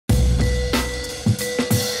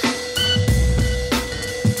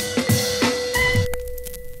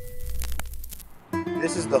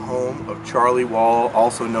the home of Charlie Wall,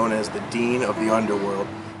 also known as the Dean of the Underworld,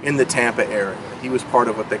 in the Tampa area. He was part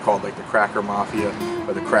of what they called like the Cracker Mafia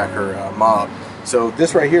or the Cracker Mob. So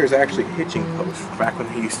this right here is actually a hitching post back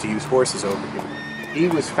when they used to use horses over here. He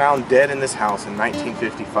was found dead in this house in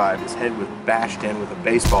 1955. His head was bashed in with a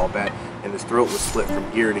baseball bat and his throat was slit from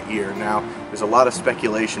ear to ear. Now, there's a lot of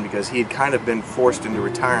speculation because he had kind of been forced into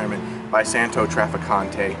retirement by Santo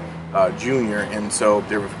Trafficante Jr., and so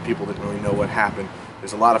there were people that didn't really know what happened.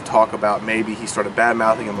 There's a lot of talk about maybe he started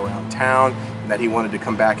bad-mouthing him around town and that he wanted to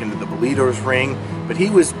come back into the Bolitos ring, but he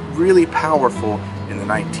was really powerful in the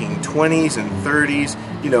 1920s and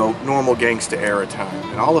 30s, you know, normal gangsta era time.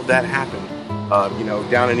 And all of that happened, you know,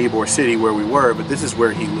 down in Ybor City where we were, but this is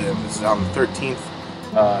where he lived. This is on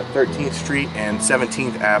 13th Street and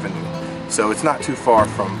 17th Avenue. So it's not too far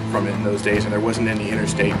from it in those days, and there wasn't any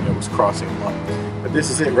interstate that was crossing along. But this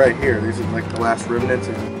is it right here. These are like the last remnants,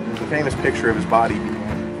 and there's a famous picture of his body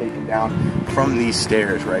being taken down from these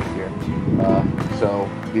stairs right here. So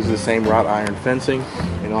these are the same wrought iron fencing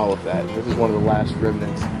and all of that. This is one of the last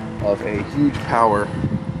remnants of a huge power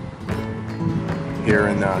here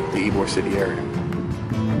in the Ybor City area.